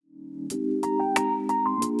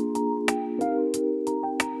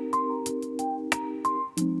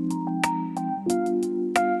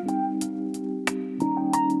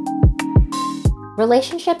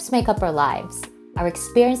Relationships make up our lives. Our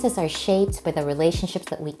experiences are shaped by the relationships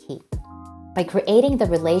that we keep. By creating the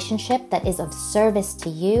relationship that is of service to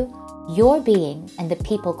you, your being, and the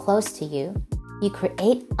people close to you, you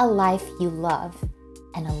create a life you love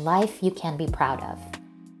and a life you can be proud of.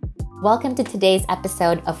 Welcome to today's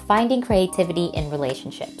episode of Finding Creativity in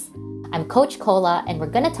Relationships. I'm Coach Cola, and we're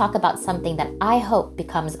going to talk about something that I hope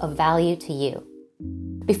becomes of value to you.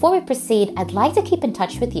 Before we proceed, I'd like to keep in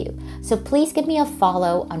touch with you, so please give me a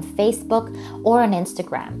follow on Facebook or on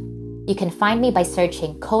Instagram. You can find me by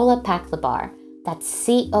searching Cola Paclibar. That's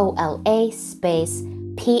COLA space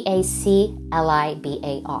PACLIBAR.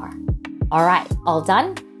 All right, all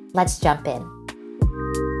done? Let's jump in.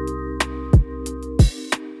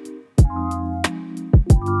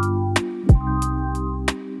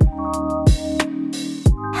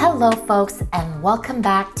 Hello folks, and welcome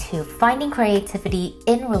back to Finding Creativity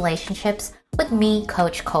in Relationships with me,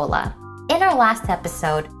 Coach Cola. In our last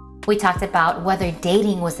episode, we talked about whether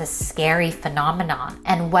dating was a scary phenomenon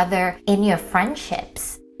and whether in your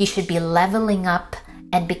friendships, you should be leveling up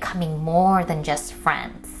and becoming more than just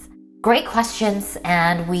friends. Great questions,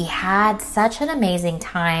 and we had such an amazing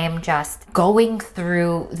time just going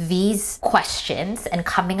through these questions and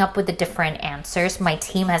coming up with the different answers. My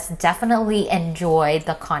team has definitely enjoyed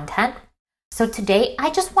the content. So today, I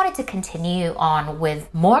just wanted to continue on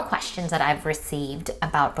with more questions that I've received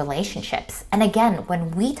about relationships. And again, when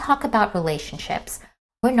we talk about relationships,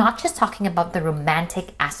 we're not just talking about the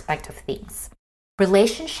romantic aspect of things.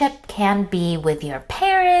 Relationship can be with your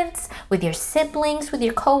parents, with your siblings, with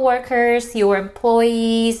your coworkers, your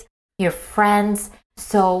employees, your friends.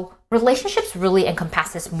 So relationships really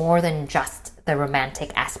encompasses more than just the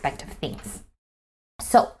romantic aspect of things.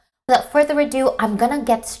 So without further ado, I'm going to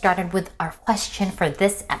get started with our question for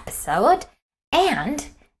this episode. And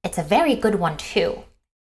it's a very good one too.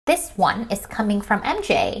 This one is coming from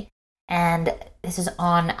MJ. And this is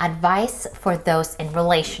on advice for those in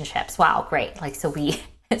relationships. Wow, great. So we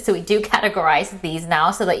do categorize these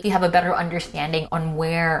now so that you have a better understanding on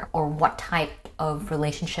where or what type of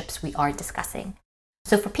relationships we are discussing.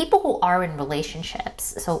 So for people who are in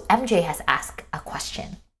relationships, so MJ has asked a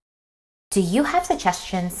question. Do you have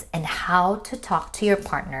suggestions in how to talk to your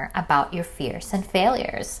partner about your fears and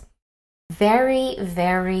failures? Very,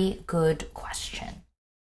 very good question.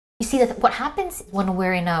 You see, that what happens when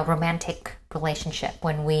we're in a romantic relationship,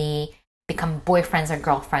 when we become boyfriends or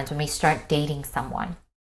girlfriends, when we start dating someone,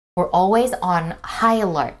 we're always on high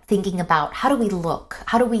alert, thinking about how do we look?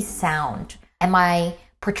 How do we sound? Am I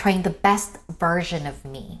portraying the best version of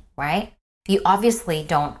me, right? You obviously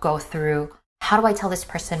don't go through, how do I tell this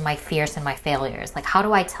person my fears and my failures? How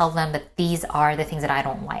do I tell them that these are the things that I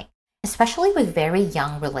don't like? Especially with very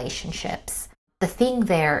young relationships. The thing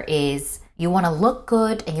there is, you want to look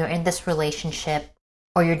good and you're in this relationship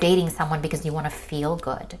or you're dating someone because you want to feel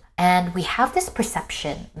good. And we have this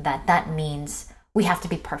perception that means we have to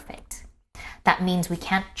be perfect. That means we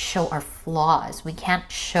can't show our flaws. We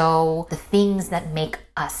can't show the things that make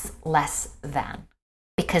us less than.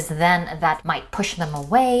 Because then that might push them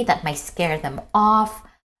away, that might scare them off,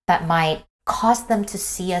 that might cause them to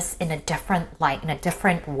see us in a different light, in a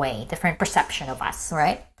different way, different perception of us,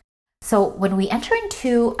 right? So when we enter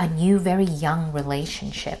into a new, very young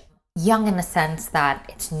relationship, young in the sense that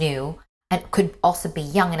it's new, and could also be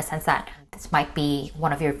young in a sense that this might be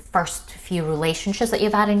one of your first few relationships that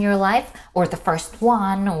you've had in your life, or the first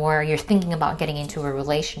one, or you're thinking about getting into a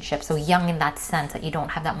relationship. So young in that sense that you don't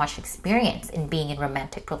have that much experience in being in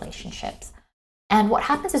romantic relationships. And what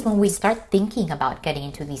happens is when we start thinking about getting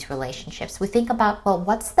into these relationships, we think about, well,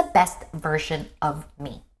 what's the best version of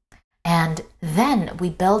me? And then we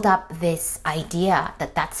build up this idea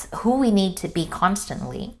that that's who we need to be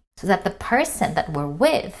constantly so that the person that we're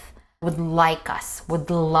with would like us, would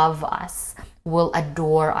love us, will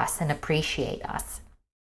adore us and appreciate us.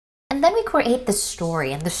 And then we create the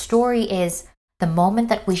story. And the story is the moment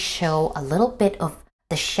that we show a little bit of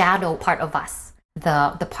the shadow part of us,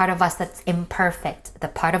 the part of us that's imperfect, the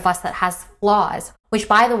part of us that has flaws, which,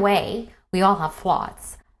 by the way, we all have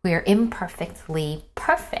flaws. We are imperfectly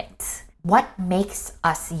perfect. What makes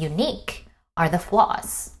us unique are the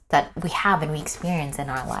flaws that we have and we experience in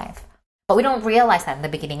our life. But we don't realize that in the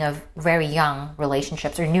beginning of very young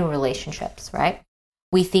relationships or new relationships, right?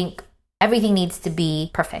 We think everything needs to be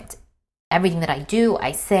perfect. Everything that I do,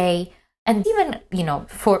 I say, and even,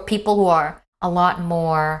 for people who are a lot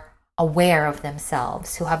more aware of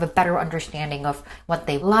themselves, who have a better understanding of what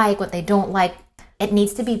they like, what they don't like, it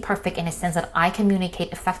needs to be perfect in a sense that I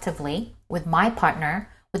communicate effectively with my partner,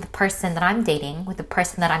 with the person that I'm dating, with the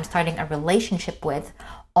person that I'm starting a relationship with,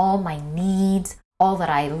 all my needs, all that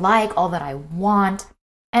I like, all that I want.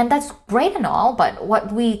 And that's great and all, but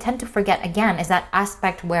what we tend to forget again is that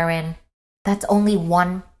aspect wherein that's only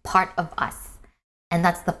one part of us. And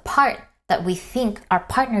that's the part that we think our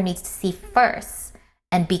partner needs to see first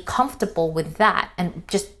and be comfortable with that and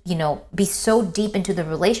just, be so deep into the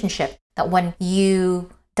relationship that when you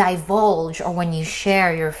divulge or when you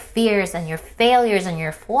share your fears and your failures and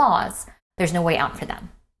your flaws, there's no way out for them.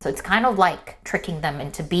 So it's kind of like tricking them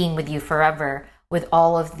into being with you forever with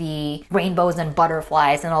all of the rainbows and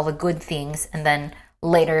butterflies and all the good things, and then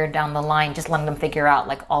later down the line, just letting them figure out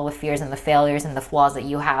like all the fears and the failures and the flaws that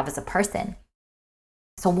you have as a person.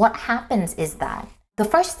 So what happens is that the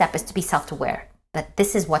first step is to be self-aware that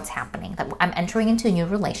this is what's happening, that I'm entering into a new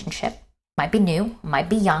relationship. Might be new, might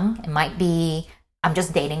be young, it might be I'm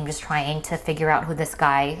just dating, just trying to figure out who this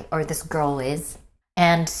guy or this girl is.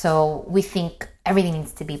 And so we think everything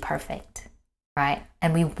needs to be perfect, right?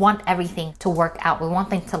 And we want everything to work out. We want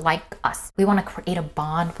them to like us. We want to create a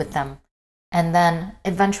bond with them. And then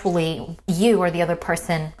eventually you or the other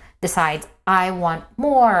person decides, I want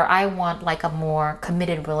more. I want like a more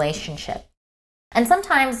committed relationship. And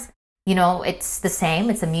sometimes, it's the same.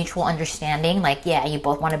 It's a mutual understanding. Like, yeah, you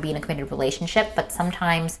both want to be in a committed relationship, but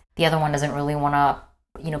sometimes the other one doesn't really want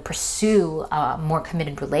to, pursue a more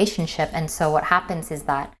committed relationship. And so what happens is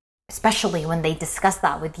that, especially when they discuss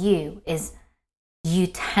that with you, is you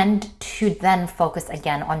tend to then focus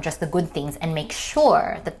again on just the good things and make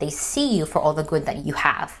sure that they see you for all the good that you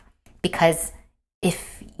have. Because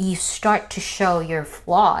if you start to show your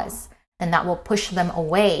flaws, then that will push them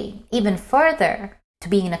away even further to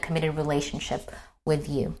being in a committed relationship with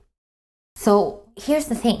you. So here's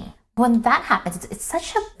the thing. When that happens, it's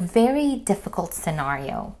such a very difficult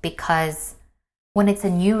scenario, because when it's a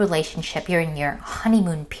new relationship, you're in your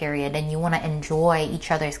honeymoon period and you want to enjoy each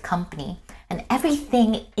other's company. And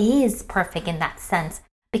everything is perfect in that sense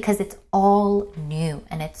because it's all new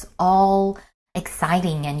and it's all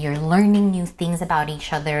exciting and you're learning new things about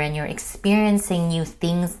each other and you're experiencing new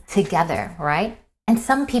things together, right? And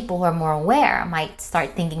some people who are more aware might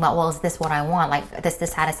start thinking about, well, is this what I want? Like, does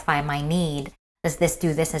this satisfy my need? Does this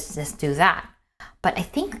do this? Does this do that? But I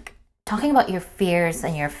think talking about your fears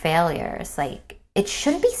and your failures, like, it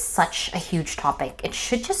shouldn't be such a huge topic. It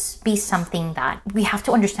should just be something that we have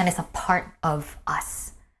to understand is a part of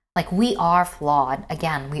us. Like, we are flawed.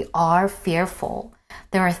 Again, we are fearful.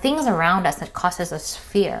 There are things around us that causes us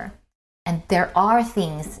fear. And there are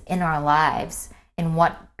things in our lives in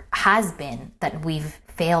what has been that we've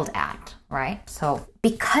failed at, right? So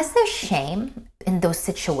because there's shame in those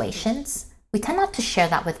situations, we tend not to share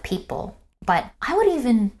that with people. But I would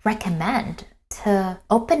even recommend to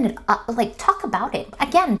open it up, like talk about it.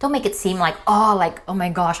 Again, don't make it seem like, oh my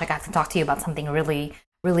gosh, like I have to talk to you about something really,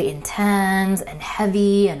 really intense and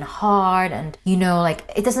heavy and hard. And, like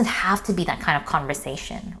it doesn't have to be that kind of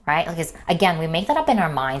conversation, right? Because again, we make that up in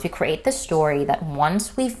our minds. We create the story that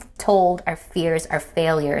once we've told our fears, our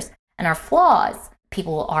failures, and our flaws,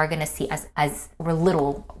 people are going to see us as we're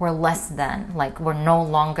little, we're less than, like we're no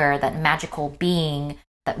longer that magical being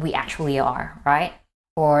that we actually are, right?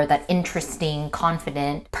 Or that interesting,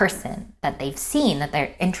 confident person that they've seen that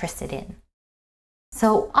they're interested in.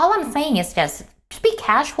 So all I'm saying is just be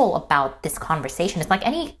casual about this conversation. It's like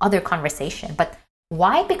any other conversation, but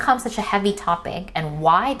why it becomes such a heavy topic and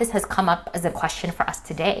why this has come up as a question for us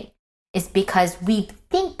today is because we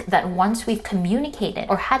think that once we've communicated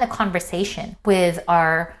or had a conversation with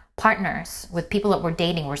our partners, with people that we're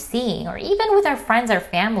dating, we're seeing, or even with our friends, our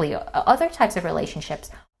family, or other types of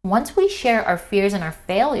relationships, once we share our fears and our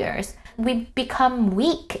failures, we become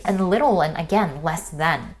weak and little and again, less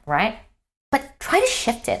than, right? But try to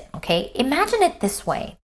shift it, okay? Imagine it this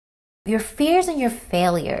way. Your fears and your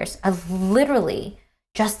failures are literally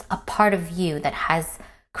just a part of you that has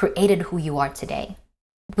created who you are today.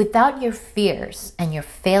 Without your fears and your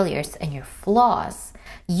failures and your flaws,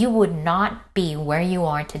 you would not be where you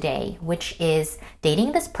are today, which is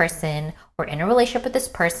dating this person or in a relationship with this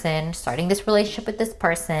person, starting this relationship with this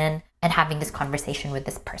person, and having this conversation with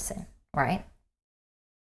this person, right?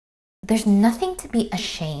 There's nothing to be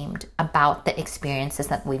ashamed about the experiences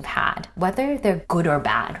that we've had, whether they're good or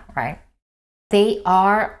bad, right? They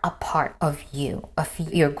are a part of you, of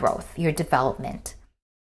your growth, your development.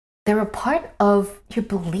 They're a part of your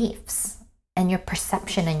beliefs and your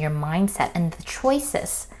perception and your mindset and the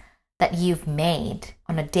choices that you've made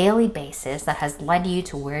on a daily basis that has led you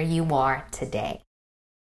to where you are today.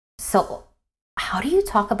 So how do you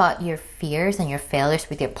talk about your fears and your failures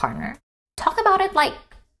with your partner? Talk about it like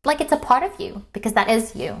it's a part of you, because that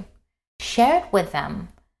is you. Share it with them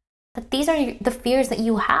that these are the fears that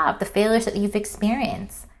you have, the failures that you've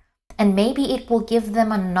experienced. And maybe it will give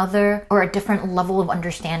them another or a different level of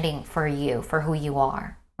understanding for you, for who you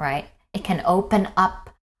are, right? It can open up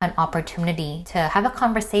an opportunity to have a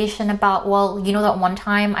conversation about, well, you know that one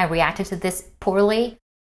time I reacted to this poorly?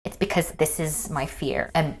 It's because this is my fear.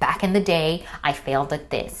 And back in the day, I failed at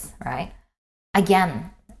this, right? Again,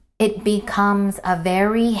 it becomes a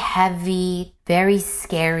very heavy, very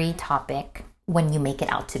scary topic when you make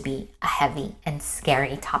it out to be a heavy and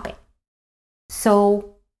scary topic.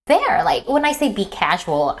 So there, like when I say be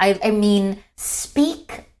casual, I mean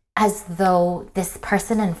speak as though this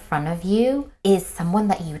person in front of you is someone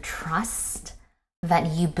that you trust,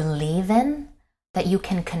 that you believe in, that you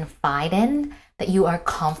can confide in, that you are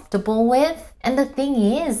comfortable with. And the thing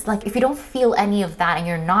is, like, if you don't feel any of that and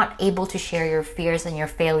you're not able to share your fears and your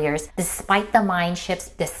failures, despite the mind shifts,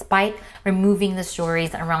 despite removing the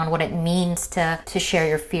stories around what it means to share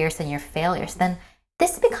your fears and your failures, then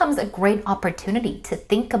this becomes a great opportunity to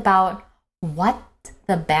think about what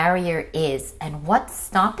the barrier is and what's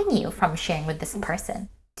stopping you from sharing with this person.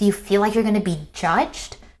 Do you feel like you're going to be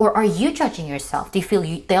judged? Or are you judging yourself? Do you feel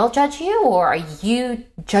they'll judge you, or are you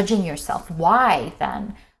judging yourself? Why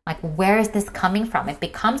then? Like, where is this coming from? It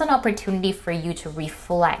becomes an opportunity for you to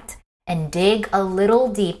reflect and dig a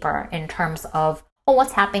little deeper in terms of, oh,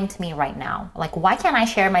 what's happening to me right now? Like, why can't I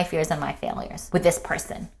share my fears and my failures with this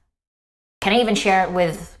person? Can I even share it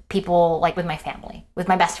with people, like with my family, with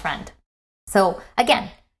my best friend? So again,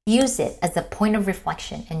 use it as a point of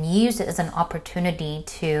reflection and use it as an opportunity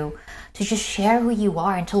to just share who you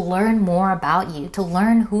are and to learn more about you, to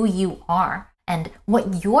learn who you are and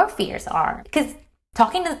what your fears are. Because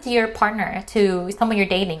talking to your partner, to someone you're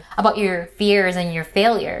dating about your fears and your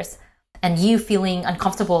failures and you feeling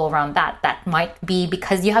uncomfortable around that might be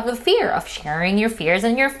because you have a fear of sharing your fears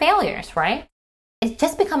and your failures, right? It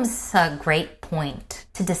just becomes a great point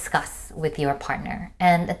to discuss with your partner.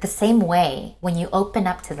 And at the same way, when you open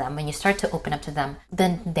up to them, when you start to open up to them,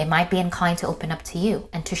 then they might be inclined to open up to you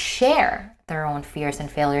and to share their own fears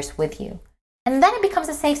and failures with you. And then it becomes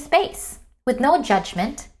a safe space with no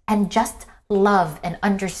judgment and just love and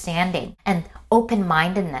understanding and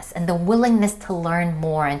open-mindedness and the willingness to learn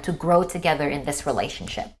more and to grow together in this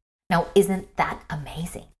relationship. Now, isn't that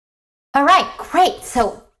amazing? All right, great.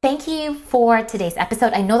 So thank you for today's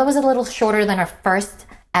episode. I know that was a little shorter than our first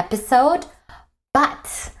episode,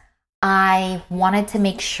 but I wanted to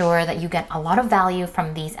make sure that you get a lot of value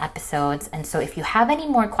from these episodes. And so if you have any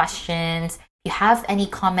more questions, if you have any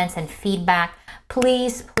comments and feedback,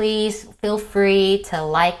 please feel free to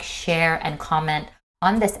like, share, and comment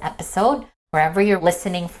on this episode, wherever you're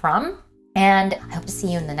listening from. And I hope to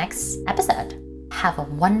see you in the next episode. Have a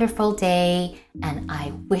wonderful day, and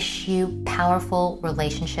I wish you powerful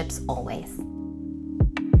relationships always.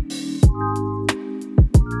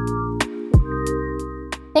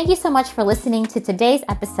 Thank you so much for listening to today's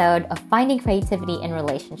episode of Finding Creativity in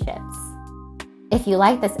Relationships. If you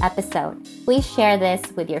like this episode, please share this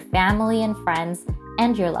with your family and friends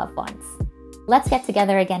and your loved ones. Let's get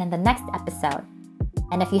together again in the next episode.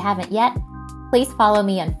 And if you haven't yet, please follow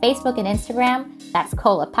me on Facebook and Instagram. That's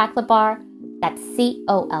Kola Paclabar. That's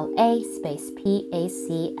COLA space PACLIBAR.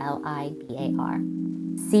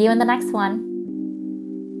 See you in the next one.